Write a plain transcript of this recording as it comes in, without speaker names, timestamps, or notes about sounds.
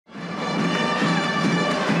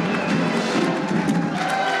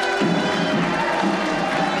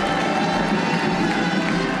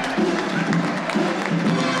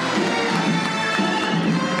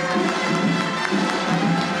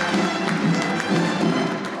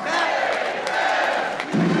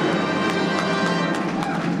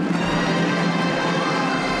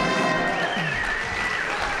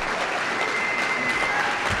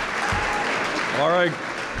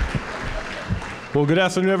Well, good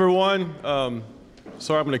afternoon, everyone.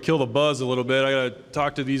 Sorry, I'm going to kill the buzz a little bit. I got to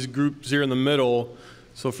talk to these groups here in the middle.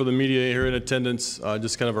 So for the media here in attendance,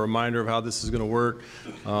 just kind of a reminder of how this is going to work.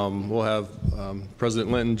 We'll have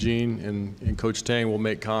President Linton, Gene, and Coach Tang will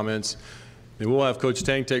make comments. And we'll have Coach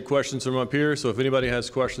Tang take questions from up here. So if anybody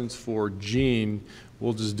has questions for Gene,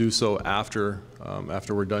 we'll just do so after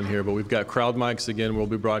we're done here. But we've got crowd mics again. We'll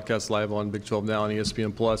be broadcast live on Big 12 Now and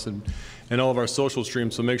ESPN Plus and all of our social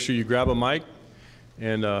streams. So make sure you grab a mic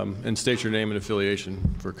and state your name and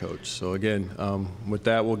affiliation for Coach. So again, with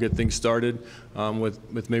that, we'll get things started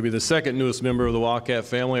with maybe the second newest member of the Wildcat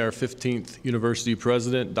family, our 15th University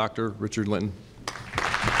President, Dr. Richard Linton.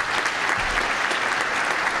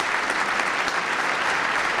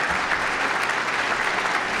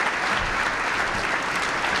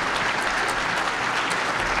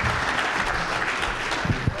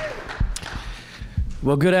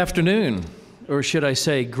 Well, good afternoon, or should I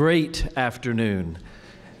say great afternoon,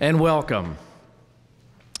 and welcome.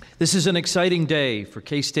 This is an exciting day for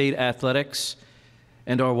K-State athletics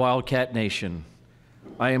and our Wildcat Nation.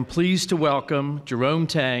 I am pleased to welcome Jerome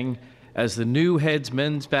Tang as the new head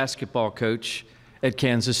men's basketball coach at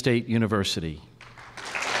Kansas State University.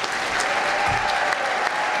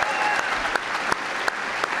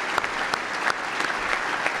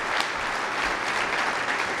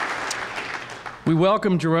 We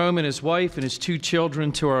welcome Jerome and his wife and his two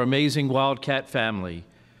children to our amazing Wildcat family.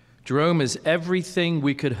 Jerome is everything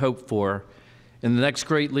we could hope for in the next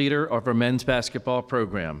great leader of our men's basketball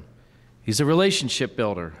program. He's a relationship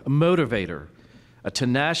builder, a motivator, a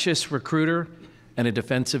tenacious recruiter, and a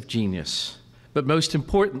defensive genius. But most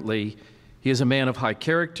importantly, he is a man of high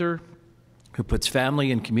character who puts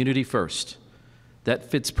family and community first.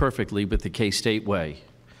 That fits perfectly with the K-State way.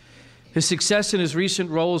 His success in his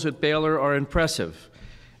recent roles at Baylor are impressive,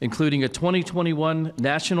 including a 2021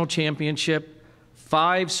 national championship,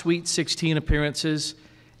 5 Sweet 16 appearances,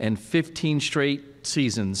 and 15 straight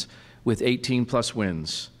seasons with 18+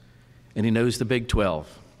 wins. And he knows the Big 12.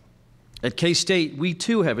 At K-State, we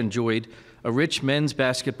too have enjoyed a rich men's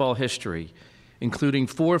basketball history, including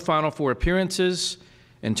 4 Final Four appearances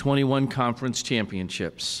and 21 conference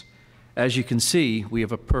championships. As you can see, we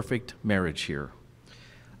have a perfect marriage here.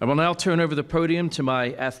 I will now turn over the podium to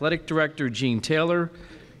my athletic director, Gene Taylor.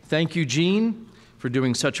 Thank you, Gene, for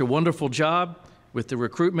doing such a wonderful job with the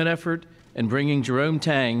recruitment effort and bringing Jerome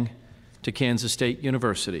Tang to Kansas State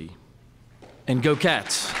University. And go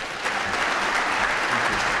Cats.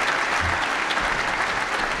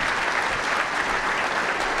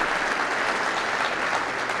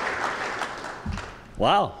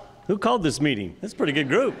 Wow, who called this meeting? That's a pretty good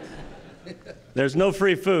group. There's no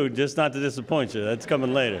free food, just not to disappoint you. That's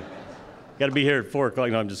coming later. Got to be here at 4 o'clock.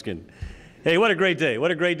 No, I'm just kidding. Hey, what a great day. What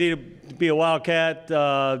a great day to be a Wildcat.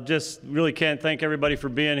 Just really can't thank everybody for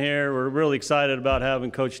being here. We're really excited about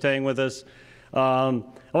having Coach Tang with us. I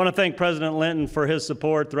want to thank President Linton for his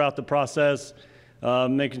support throughout the process,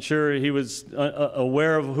 making sure he was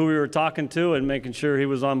aware of who we were talking to and making sure he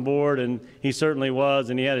was on board, and he certainly was,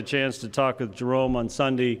 and he had a chance to talk with Jerome on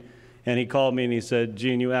Sunday. And he called me and he said,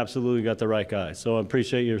 Gene, you absolutely got the right guy. So I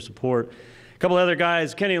appreciate your support. A couple other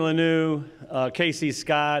guys, Kenny Lanou, Casey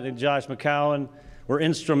Scott, and Josh McCowan were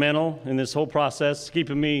instrumental in this whole process,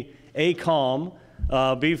 keeping me calm,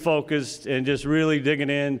 be focused, and just really digging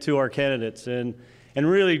into our candidates and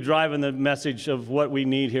really driving the message of what we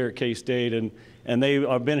need here at K-State. And they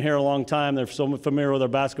have been here a long time. They're so familiar with our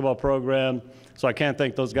basketball program. So I can't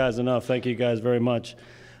thank those guys enough. Thank you guys very much.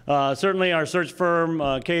 Certainly our search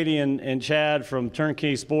firm, Katie and Chad from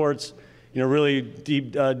Turnkey Sports, really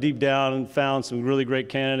deep down and found some really great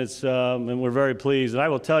candidates, and we're very pleased. And I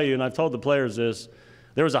will tell you, and I've told the players this,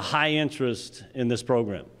 there was a high interest in this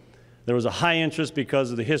program. There was a high interest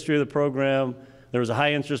because of the history of the program. There was a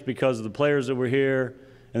high interest because of the players that were here,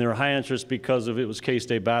 and there were high interest because of it was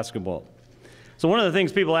K-State basketball. So one of the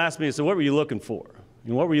things people asked me is, so what were you looking for?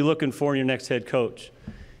 And what were you looking for in your next head coach?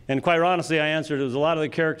 And quite honestly, I answered, it was a lot of the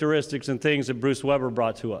characteristics and things that Bruce Weber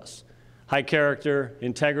brought to us. High character,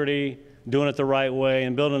 integrity, doing it the right way,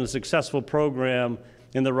 and building a successful program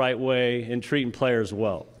in the right way and treating players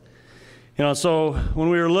well. So when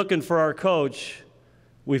we were looking for our coach,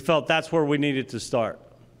 we felt that's where we needed to start.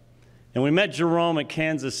 And we met Jerome at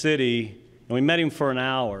Kansas City, and we met him for an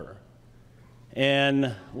hour.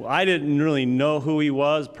 And I didn't really know who he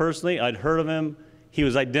was personally. I'd heard of him. He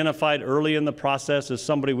was identified early in the process as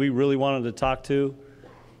somebody we really wanted to talk to.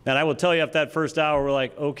 And I will tell you, after that first hour, we're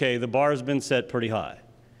like, okay, the bar's been set pretty high.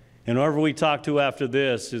 And whoever we talk to after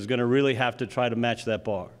this is going to really have to try to match that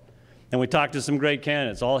bar. And we talked to some great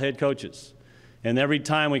candidates, all head coaches. And every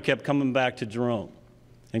time we kept coming back to Jerome.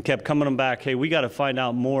 and kept coming back, hey, we got to find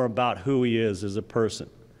out more about who he is as a person.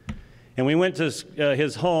 And we went to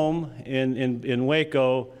his home in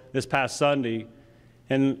Waco this past Sunday.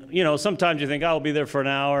 And, you know, sometimes you think, I'll be there for an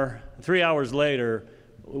hour. 3 hours later,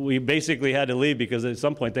 we basically had to leave because at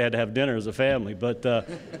some point they had to have dinner as a family. But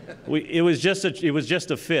it was just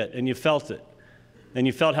a fit, and you felt it. And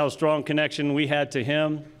you felt how strong connection we had to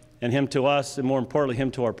him, and him to us, and more importantly,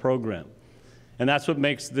 him to our program. And that's what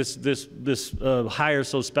makes this hire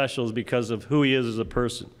so special, is because of who he is as a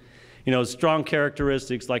person. You know, strong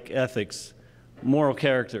characteristics like ethics, moral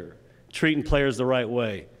character, treating players the right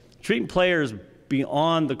way. Treating players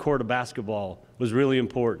beyond the court of basketball was really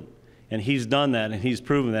important. And he's done that, and he's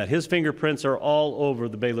proven that. His fingerprints are all over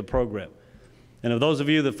the Baylor program. And of those of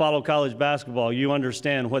you that follow college basketball, you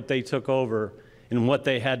understand what they took over and what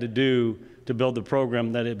they had to do to build the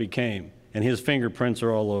program that it became. And his fingerprints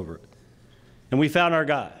are all over it. And we found our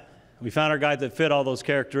guy. We found our guy that fit all those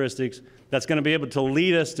characteristics, that's going to be able to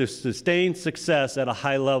lead us to sustained success at a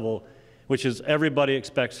high level, which is everybody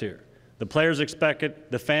expects here. The players expect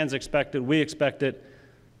it, the fans expect it, we expect it,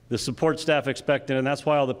 the support staff expect it, and that's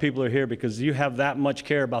why all the people are here, because you have that much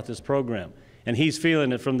care about this program. And he's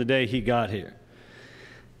feeling it from the day he got here.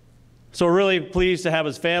 So we're really pleased to have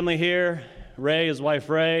his family here. Ray, his wife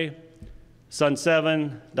Ray, son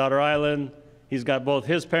 7, daughter Island. He's got both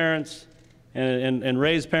his parents and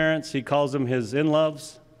Ray's parents. He calls them his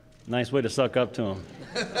in-loves. Nice way to suck up to him.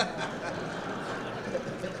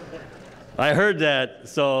 I heard that,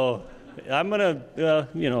 so I'm gonna,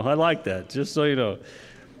 you know, I like that, just so you know.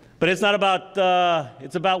 But it's not about,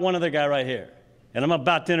 it's about one other guy right here. And I'm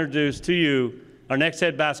about to introduce to you our next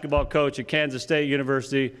head basketball coach at Kansas State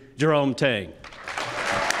University, Jerome Tang.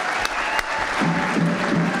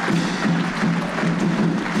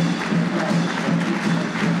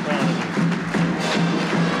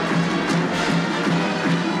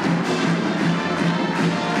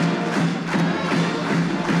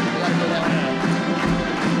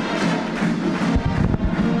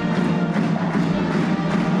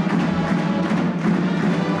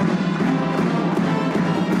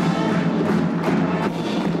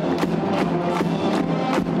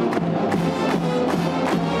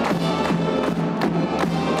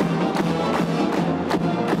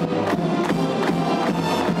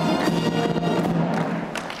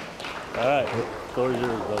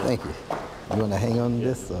 Thank you. You want to hang on to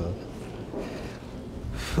this?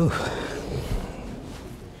 Whew.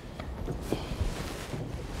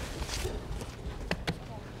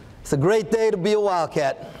 It's a great day to be a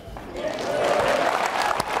Wildcat.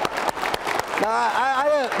 No,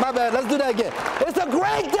 my bad. Let's do that again. It's a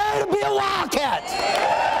great day to be a Wildcat.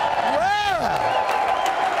 Yeah.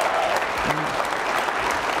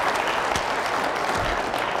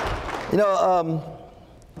 You know,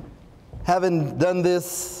 having done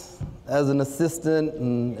this as an assistant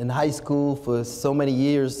in high school for so many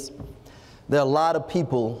years, there are a lot of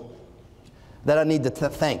people that I need to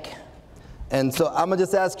thank. And so I'm gonna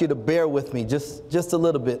just ask you to bear with me just a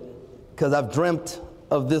little bit, because I've dreamt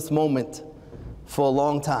of this moment for a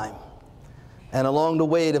long time. And along the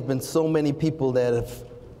way, there have been so many people that have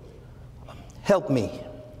helped me.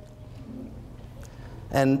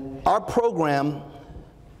 And our program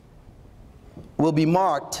will be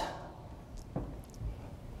marked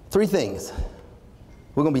 3 things.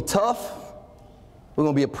 We're gonna be tough, we're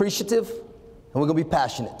gonna be appreciative, and we're gonna be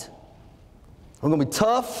passionate. We're gonna be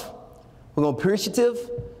tough, we're gonna be appreciative,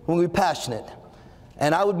 we're gonna be passionate.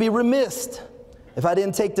 And I would be remiss if I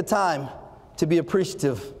didn't take the time to be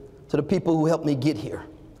appreciative to the people who helped me get here.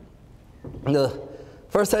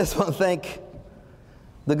 First, I just want to thank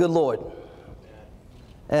the good Lord.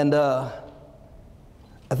 And I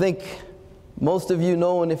think most of you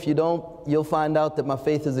know, and if you don't, you'll find out that my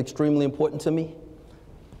faith is extremely important to me.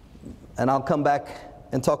 And I'll come back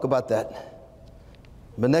and talk about that.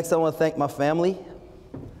 But next, I want to thank my family.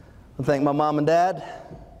 I want to thank my mom and dad,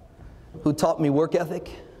 who taught me work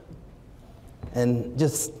ethic and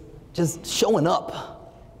just showing up.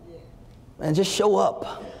 And just show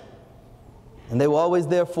up. And they were always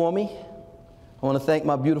there for me. I want to thank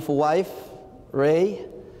my beautiful wife, Ray,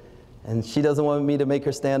 and she doesn't want me to make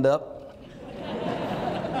her stand up.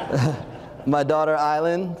 My daughter,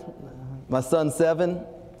 Island, my son, 7.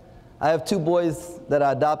 I have 2 boys that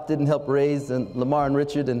I adopted and helped raise, and Lamar and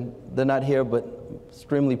Richard, and they're not here, but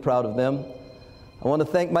extremely proud of them. I want to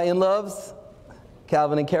thank my in-loves,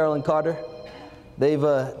 Calvin and Carolyn Carter. They've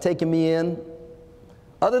taken me in.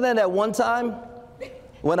 Other than that one time,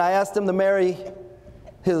 when I asked him to marry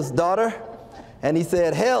his daughter, and he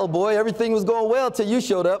said, hell, boy, everything was going well till you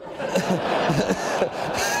showed up.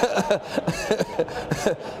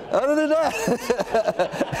 Other than that,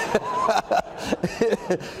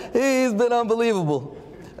 he's been unbelievable.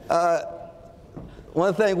 I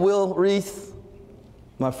want to thank Will Reese,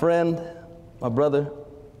 my friend, my brother.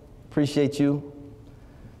 Appreciate you,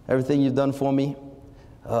 everything you've done for me.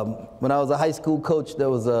 When I was a high school coach, there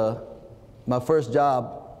was my first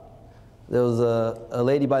job. There was a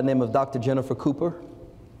lady by the name of Dr. Jennifer Cooper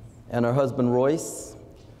and her husband Royce,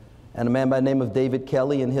 and a man by the name of David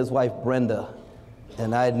Kelly and his wife Brenda.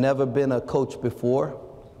 And I had never been a coach before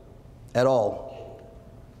at all.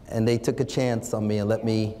 And they took a chance on me and let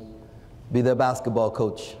me be their basketball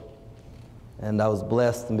coach. And I was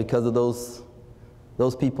blessed, and because of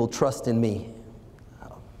those people trust in me,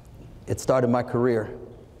 it started my career.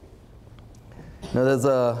 Now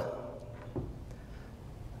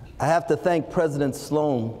I have to thank President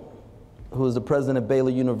Sloan, who was the president of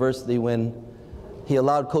Baylor University, when he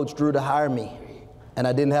allowed Coach Drew to hire me, and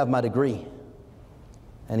I didn't have my degree.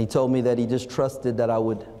 And he told me that he just trusted that I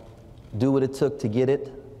would do what it took to get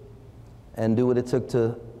it and do what it took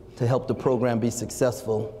to help the program be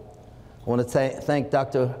successful. I want to thank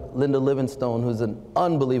Dr. Linda Livingstone, who's an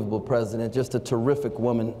unbelievable president, just a terrific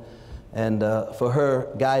woman, and for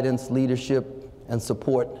her guidance, leadership, and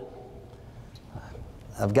support.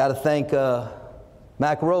 I've got to thank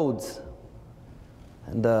Mac Rhodes,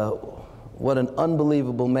 and what an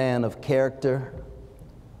unbelievable man of character,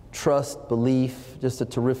 trust, belief, just a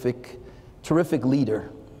terrific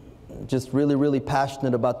leader. Just really, really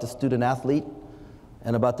passionate about the student athlete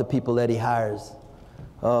and about the people that he hires.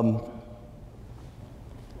 And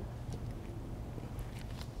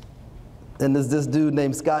there's this dude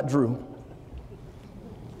named Scott Drew.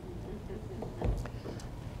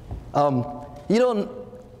 You know,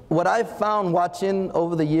 what I've found watching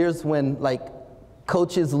over the years when like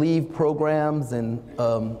coaches leave programs and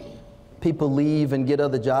people leave and get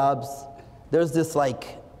other jobs, there's this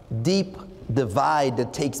like deep divide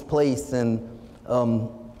that takes place, and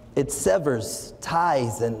it severs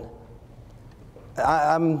ties, and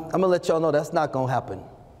I'm gonna let y'all know that's not gonna happen,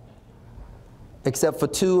 except for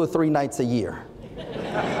 2 or 3 nights a year.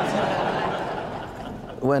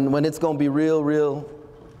 when it's gonna be real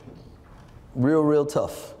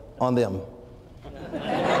tough on them.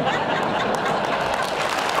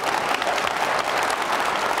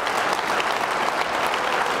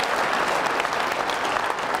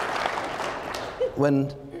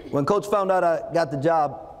 When Coach found out I got the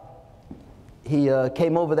job, he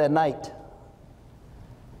came over that night,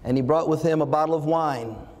 and he brought with him a bottle of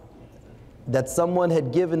wine that someone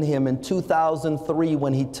had given him in 2003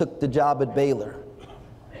 when he took the job at Baylor.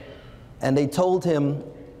 And they told him,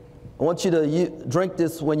 I want you to drink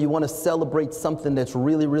this when you want to celebrate something that's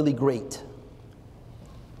really, really great.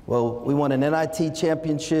 Well, we won an NIT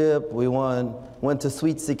championship, we went to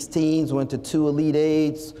Sweet 16s, went to 2 Elite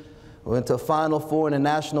Eights, went to a Final Four and a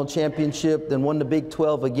national championship, then won the Big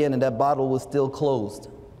 12 again, and that bottle was still closed.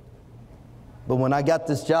 But when I got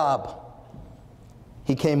this job,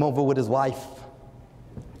 he came over with his wife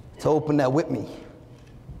to open that with me.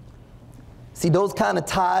 See, those kind of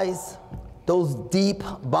ties, those deep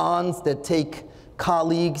bonds that take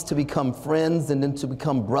colleagues to become friends and then to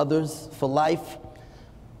become brothers for life,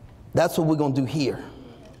 that's what we're going to do here.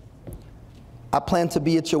 I plan to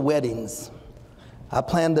be at your weddings. I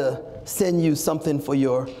plan to send you something for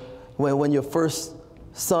when your first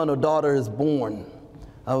son or daughter is born.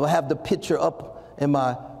 I will have the picture up in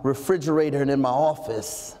my refrigerator and in my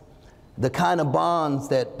office. The kind of bonds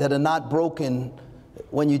that are not broken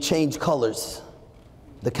when you change colors.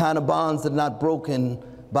 The kind of bonds that are not broken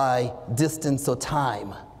by distance or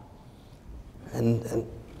time. And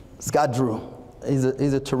Scott Drew, he's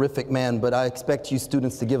a terrific man, but I expect you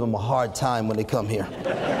students to give him a hard time when they come here.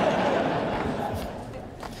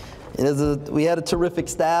 We had a terrific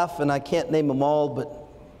staff, and I can't name them all, but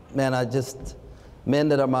man, men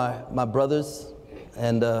that are my brothers,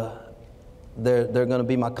 and they're going to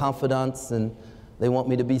be my confidants, and they want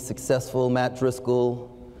me to be successful. Matt Driscoll,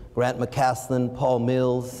 Grant McCaslin, Paul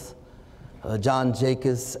Mills, John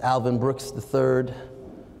Jacobs, Alvin Brooks III,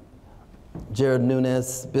 Jared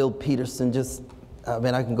Nunes, Bill Peterson,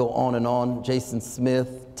 I can go on and on, Jason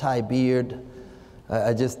Smith, Ty Beard.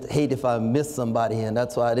 I just hate if I miss somebody, and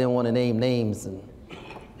that's why I didn't want to name names.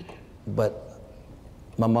 But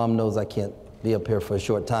my mom knows I can't be up here for a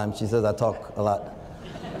short time. She says I talk a lot.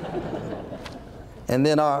 And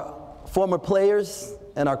then our former players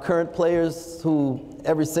and our current players, who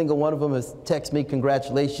every single one of them has texted me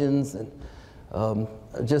congratulations, and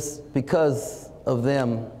just because of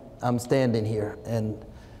them, I'm standing here. And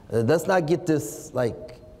let's not get this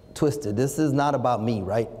like twisted. This is not about me,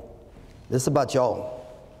 right? This is about y'all.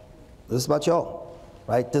 This is about y'all,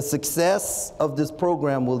 right? The success of this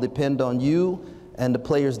program will depend on you and the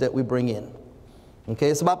players that we bring in. Okay,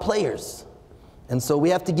 it's about players. And so we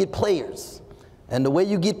have to get players. And the way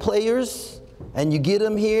you get players, and you get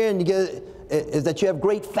them here, and you get, is that you have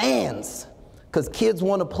great fans. Because kids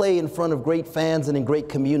want to play in front of great fans and in great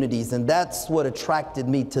communities. And that's what attracted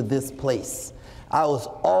me to this place. I was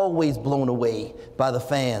always blown away by the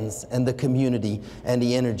fans and the community and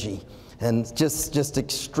the energy. And just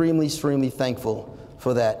extremely, extremely thankful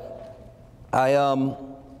for that. I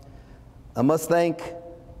must thank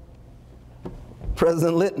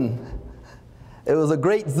President Linton. It was a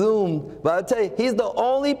great Zoom, but I'll tell you, he's the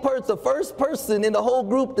only person, the first person in the whole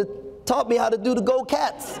group that taught me how to do the Go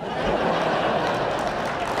Cats.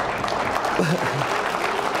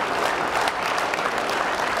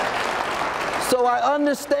 So I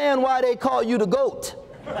understand why they call you the GOAT.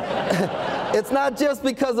 It's not just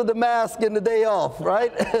because of the mask and the day off,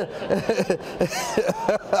 right?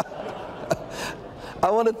 I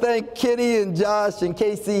want to thank Kitty and Josh and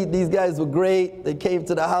Casey. These guys were great. They came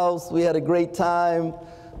to the house. We had a great time.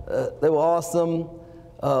 They were awesome.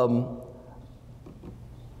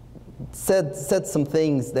 Said some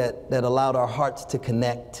things that allowed our hearts to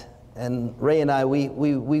connect. And Ray and I, we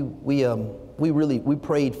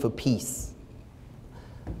prayed for peace.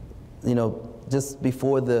 You know, just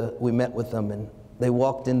before we met with them, and they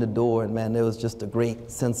walked in the door, and man, there was just a great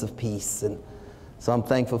sense of peace. And so I'm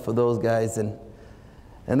thankful for those guys. And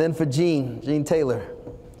then for Gene Taylor,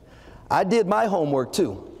 I did my homework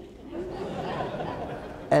too.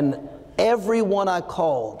 And everyone I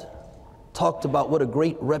called talked about what a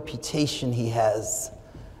great reputation he has,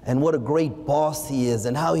 and what a great boss he is,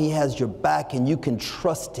 and how he has your back and you can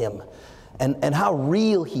trust him, and how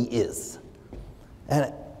real he is.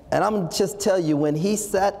 And I'm just tell you, when he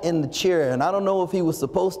sat in the chair, and I don't know if he was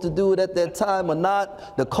supposed to do it at that time or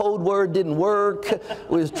not, the code word didn't work.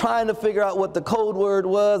 We was trying to figure out what the code word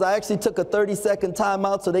was. I actually took a 30-second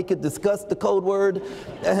timeout so they could discuss the code word.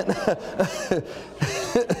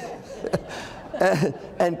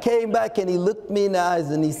 And came back, and he looked me in the eyes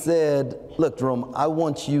and he said, look, Jerome, I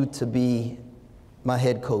want you to be my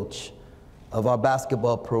head coach of our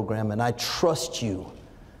basketball program, and I trust you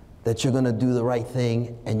that you're going to do the right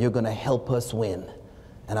thing and you're going to help us win.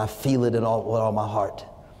 And I feel it with all my heart.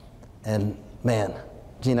 And man,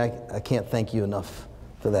 Gene, I can't thank you enough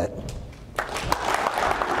for that.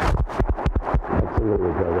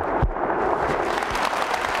 Absolutely, brother.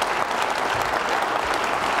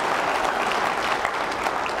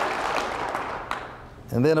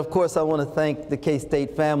 And then, of course, I want to thank the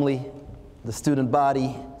K-State family, the student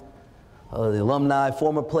body, the alumni,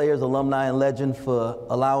 former players, alumni, and legend for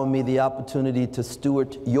allowing me the opportunity to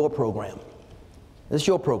steward your program. This is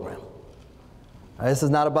your program. This is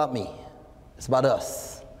not about me. It's about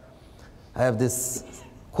us. I have this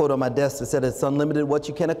quote on my desk that said, it's unlimited what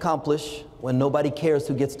you can accomplish when nobody cares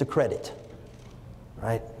who gets the credit.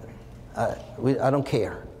 Right? I don't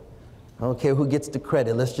care. I don't care who gets the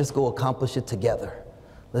credit. Let's just go accomplish it together.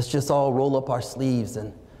 Let's just all roll up our sleeves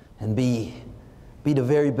and be the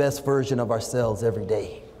very best version of ourselves every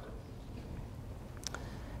day.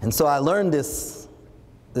 And so I learned this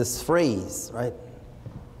phrase, right?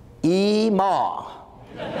 E-ma.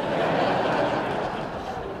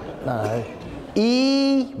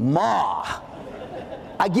 E-ma.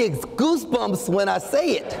 I get goosebumps when I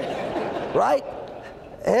say it, right?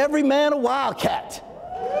 Every man a Wildcat.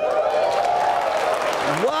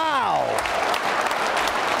 Wow.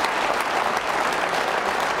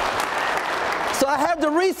 So I had to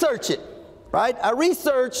research it, right? I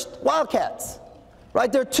researched Wildcats,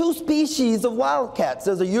 right? There are two species of Wildcats.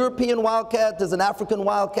 There's a European Wildcat, there's an African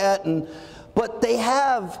Wildcat, but they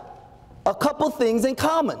have a couple things in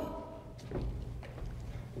common.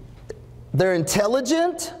 They're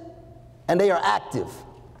intelligent and they are active.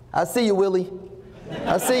 I see you, Willie.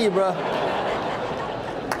 I see you, bro.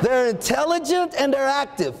 They're intelligent and they're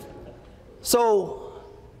active. So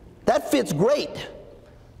that fits great,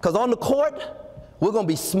 because on the court, we're going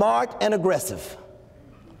to be smart and aggressive,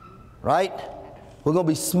 right? We're going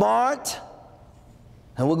to be smart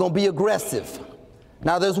and we're going to be aggressive.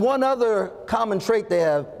 Now, there's one other common trait they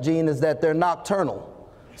have, Gene, is that they're nocturnal.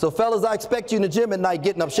 So, fellas, I expect you in the gym at night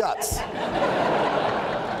getting up shots.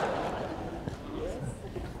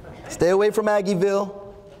 Stay away from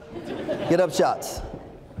Aggieville. Get up shots.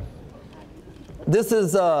 This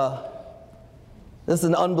is an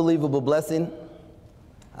unbelievable blessing.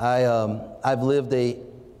 I've lived a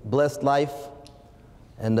blessed life,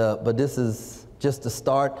 but this is just the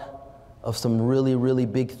start of some really, really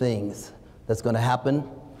big things that's going to happen.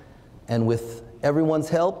 And with everyone's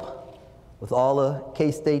help, with all the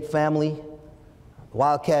K-State family,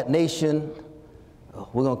 Wildcat Nation.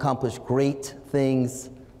 We're going to accomplish great things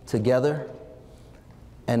together,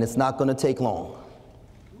 and it's not going to take long.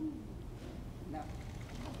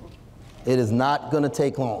 It is not going to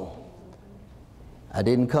take long. I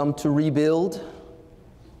didn't come to rebuild,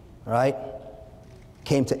 right?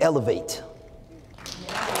 Came to elevate.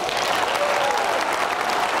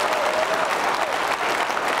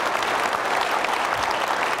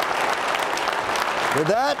 With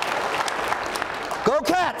that, go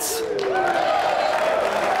Cats!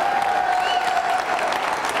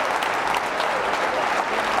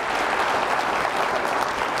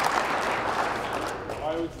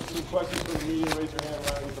 Some questions from the media, raise your hand.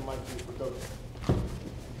 I'll get the mic for Coach.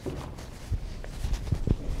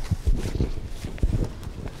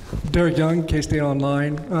 Derek Young,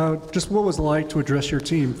 K-StateOnline. Just what was it like to address your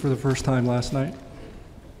team for the first time last night?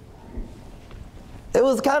 It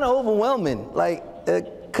was kind of overwhelming,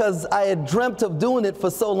 because I had dreamt of doing it for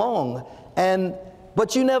so long,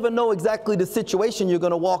 but you never know exactly the situation you're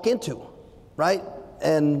going to walk into, right?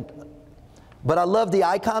 But I love the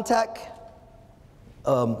eye contact.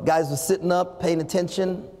 Guys were sitting up, paying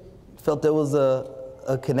attention, felt there was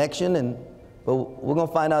a connection, but we're going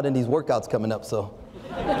to find out in these workouts coming up, so.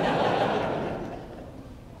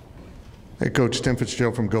 Hey, Coach, Tim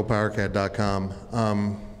Fitzgerald from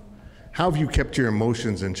GoPowerCat.com. How have you kept your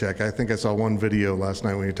emotions in check? I think I saw one video last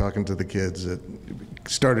night when you were talking to the kids that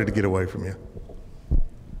started to get away from you.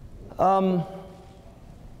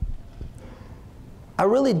 I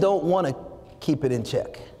really don't want to keep it in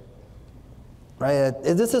check, right?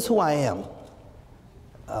 This is who I am.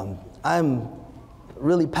 I'm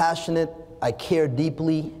really passionate. I care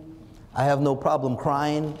deeply. I have no problem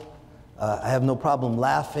crying. I have no problem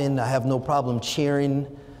laughing. I have no problem cheering.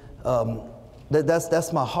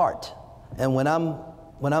 That's my heart. And when I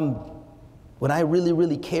really,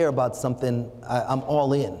 really care about something, I'm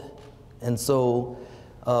all in. And so,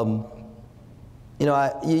 obviously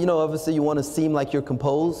you want to seem like you're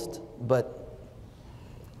composed, but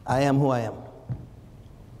I am who I am.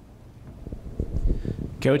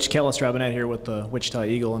 Coach, Kellis Robinette here with the Wichita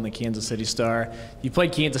Eagle and the Kansas City Star. You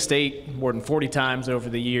played Kansas State more than 40 times over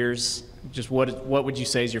the years. Just what would you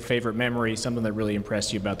say is your favorite memory, something that really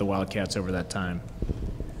impressed you about the Wildcats over that time?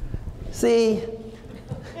 See,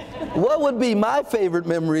 what would be my favorite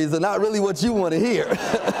memories are not really what you want to hear.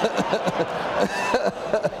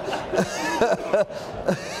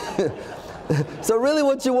 So really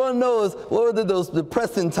what you want to know is, what were those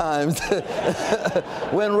depressing times?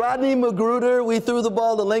 When Rodney Magruder, we threw the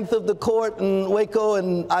ball the length of the court in Waco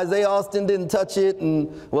and Isaiah Austin didn't touch it,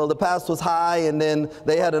 and well, the pass was high, and then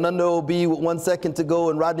they had an under OB with 1 second to go,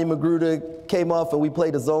 and Rodney Magruder came off and we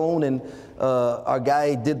played a zone, and our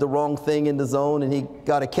guy did the wrong thing in the zone, and he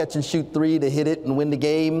got a catch and shoot three to hit it and win the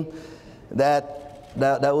game. That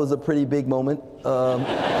was a pretty big moment.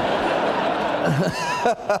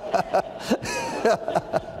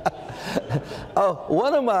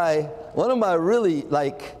 One of my really,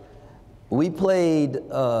 we played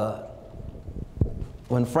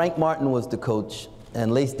when Frank Martin was the coach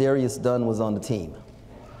and Lace Darius Dunn was on the team,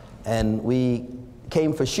 and we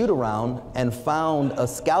came for shoot around and found a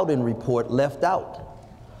scouting report left out,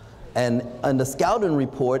 and on the scouting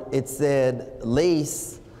report it said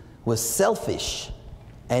Lace was selfish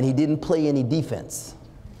and he didn't play any defense,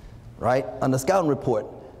 right, on the scouting report.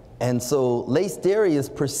 And so Lace Darius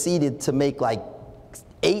proceeded to make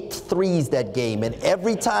 8 threes that game, and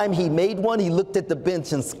every time he made one, he looked at the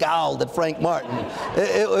bench and scowled at Frank Martin.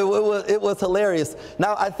 It was hilarious.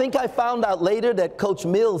 Now, I think I found out later that Coach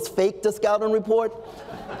Mills faked the scouting report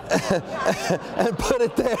and put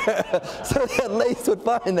it there so that Lace would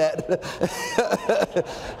find that.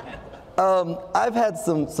 I've had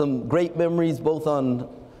some great memories, both on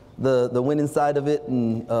the winning side of it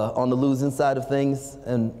and on the losing side of things.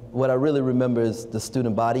 And what I really remember is the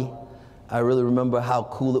student body. I really remember how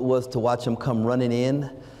cool it was to watch them come running in.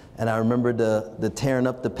 And I remember the tearing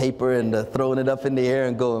up the paper and the throwing it up in the air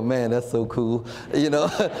and going, man, that's so cool,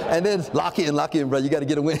 And then lock in, bro, you got to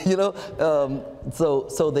get a win,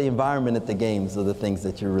 So the environment at the games are the things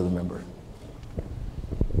that you really remember.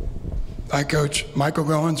 Hi, Coach. Michael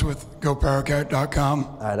Goins with GoPowerCat.com.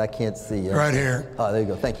 All right, I can't see you. Right here. Oh, there you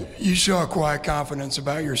go. Thank you. You show a quiet confidence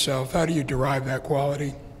about yourself. How do you derive that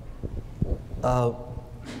quality?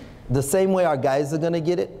 The same way our guys are going to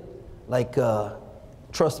get it,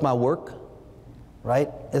 trust my work, right?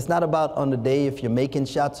 It's not about on the day if you're making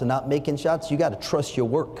shots or not making shots. You got to trust your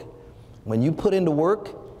work. When you put in the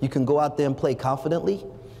work, you can go out there and play confidently.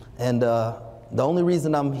 And the only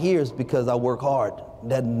reason I'm here is because I work hard.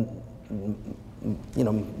 you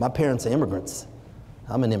know, my parents are immigrants.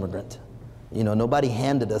 I'm an immigrant. You know, nobody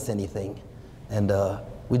handed us anything. And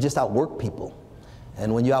we just outwork people.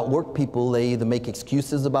 And when you outwork people, they either make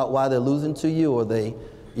excuses about why they're losing to you, or they,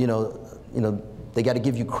 you know, they got to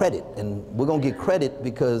give you credit. And we're going to get credit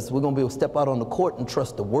because we're going to be able to step out on the court and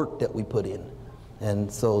trust the work that we put in.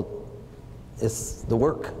 And so it's the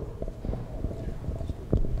work.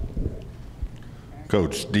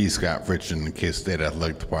 Coach D. Scott Fritch in the K-State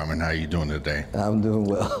Athletic Department. How are you doing today? I'm doing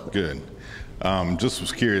well. Good. Just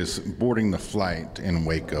was curious, boarding the flight in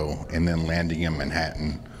Waco and then landing in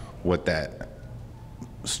Manhattan, what that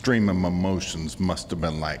stream of emotions must have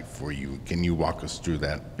been like for you. Can you walk us through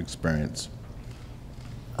that experience?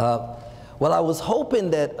 Well, I was hoping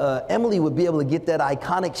that Emily would be able to get that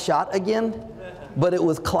iconic shot again, but it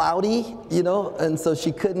was cloudy, you know, and so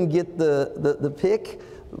she couldn't get the pic.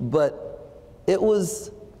 But it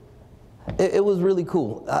was really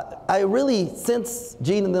cool. I really, since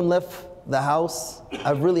Gene and them left the house,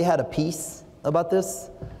 I've really had a peace about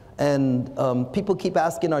this. And people keep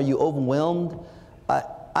asking, are you overwhelmed?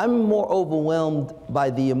 I'm more overwhelmed by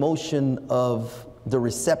the emotion of the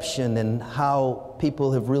reception and how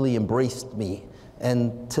people have really embraced me.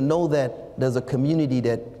 And to know that there's a community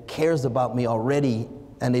that cares about me already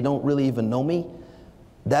and they don't really even know me,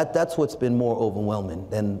 that's what's been more overwhelming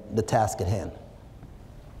than the task at hand.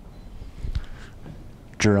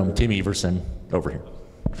 Jerome, Tim Everson, over here.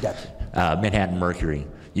 Gotcha. Manhattan Mercury.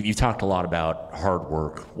 You've talked a lot about hard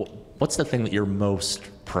work. What's the thing that you're most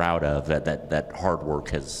proud of that hard work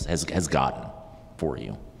has gotten for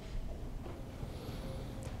you?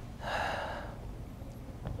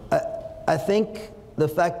 I think the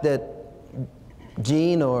fact that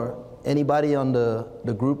Gene or anybody on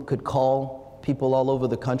the group could call people all over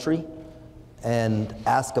the country and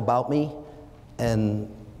ask about me, and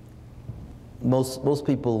most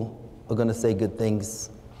people are going to say good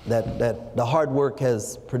things, that the hard work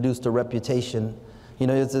has produced a reputation. You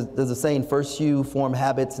know, there's a saying, first you form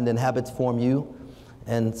habits and then habits form you.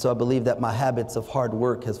 And so I believe that my habits of hard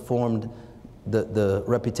work has formed the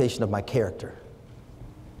reputation of my character.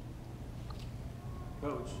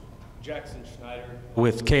 Coach, Jackson Schneider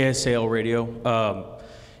with KSAL Radio.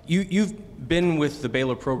 You've been with the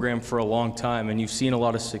Baylor program for a long time, and you've seen a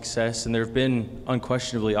lot of success, and there have been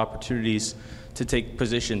unquestionably opportunities to take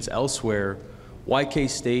positions elsewhere. Why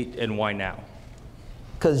K-State and why now?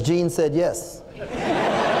 Because Gene said yes.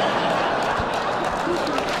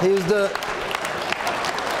 He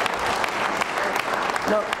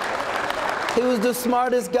was the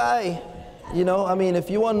smartest guy. You know, I mean, if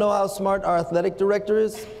you want to know how smart our athletic director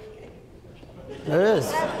is, there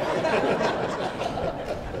is.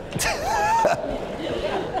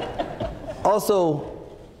 Also,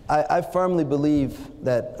 I firmly believe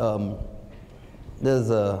that there's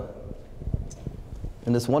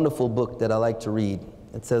in this wonderful book that I like to read,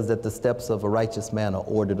 it says that the steps of a righteous man are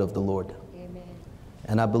ordered of the Lord. Amen.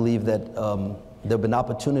 And I believe that there have been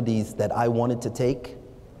opportunities that I wanted to take,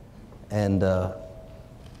 and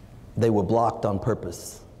they were blocked on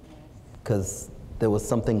purpose because there was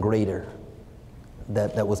something greater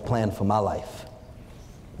that was planned for my life.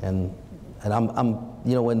 And I'm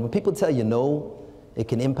you know, when people tell you no, it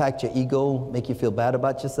can impact your ego, make you feel bad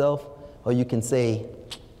about yourself, or you can say,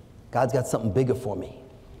 God's got something bigger for me.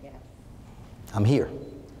 Yes. I'm here.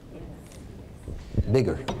 Yes.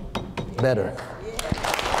 Bigger, better. Yes.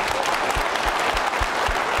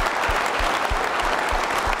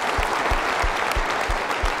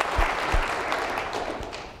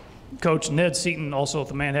 Coach Ned Seaton, also at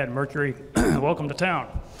the Manhattan Mercury. Welcome to town.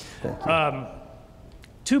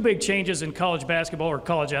 Two big changes in college basketball or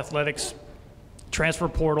college athletics: transfer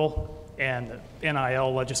portal and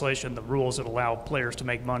NIL legislation, the rules that allow players to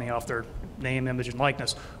make money off their name, image, and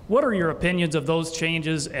likeness. What are your opinions of those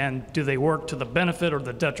changes, and do they work to the benefit or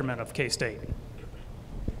the detriment of K-State?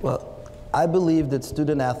 Well, I believe that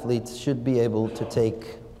student athletes should be able to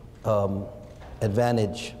take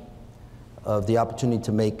advantage of the opportunity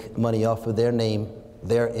to make money off of their name,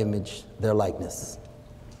 their image, their likeness.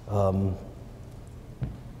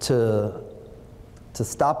 To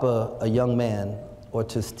stop a young man or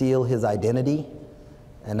to steal his identity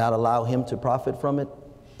and not allow him to profit from it,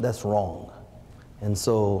 that's wrong. And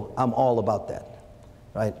so I'm all about that,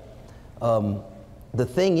 right? The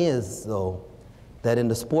thing is, though, that in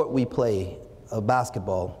the sport we play,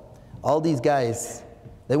 basketball, all these guys,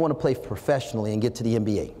 they want to play professionally and get to the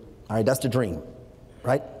NBA. All right, that's the dream,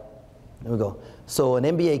 right? There we go. So an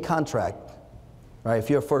NBA contract, right, if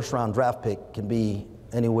you're a first-round draft pick, can be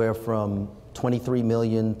anywhere from $23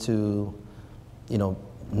 million to,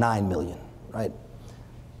 $9 million, right?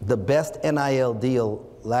 the best NIL deal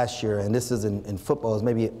last year, and this is in football, is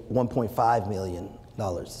maybe $1.5 million.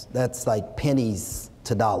 That's like pennies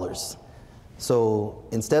to dollars. So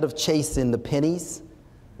instead of chasing the pennies,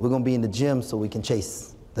 we're going to be in the gym so we can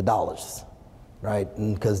chase the dollars, right?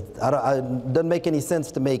 Because it doesn't make any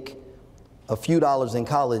sense to make a few dollars in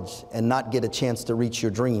college and not get a chance to reach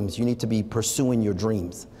your dreams. You need to be pursuing your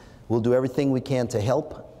dreams. We'll do everything we can to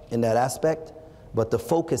help in that aspect, but the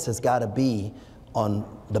focus has got to be on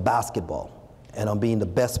the basketball and on being the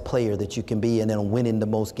best player that you can be, and then winning the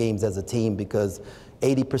most games as a team, because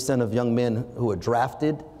 80% of young men who are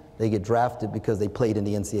drafted, they get drafted because they played in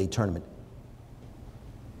the NCAA tournament.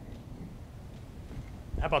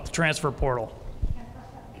 How about the transfer portal?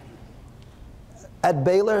 At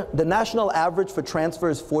Baylor, the national average for transfer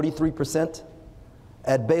is 43%.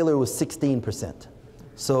 At Baylor, it was 16%.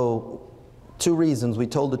 So 2 reasons. We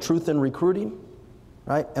told the truth in recruiting,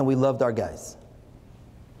 right? And we loved our guys.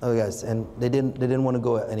 And they didn't want to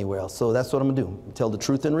go anywhere else. So that's what I'm gonna do. Tell the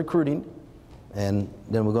truth in recruiting, and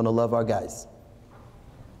then we're gonna love our guys.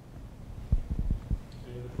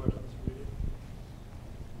 Any other questions for me?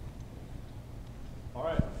 All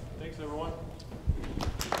right, thanks everyone.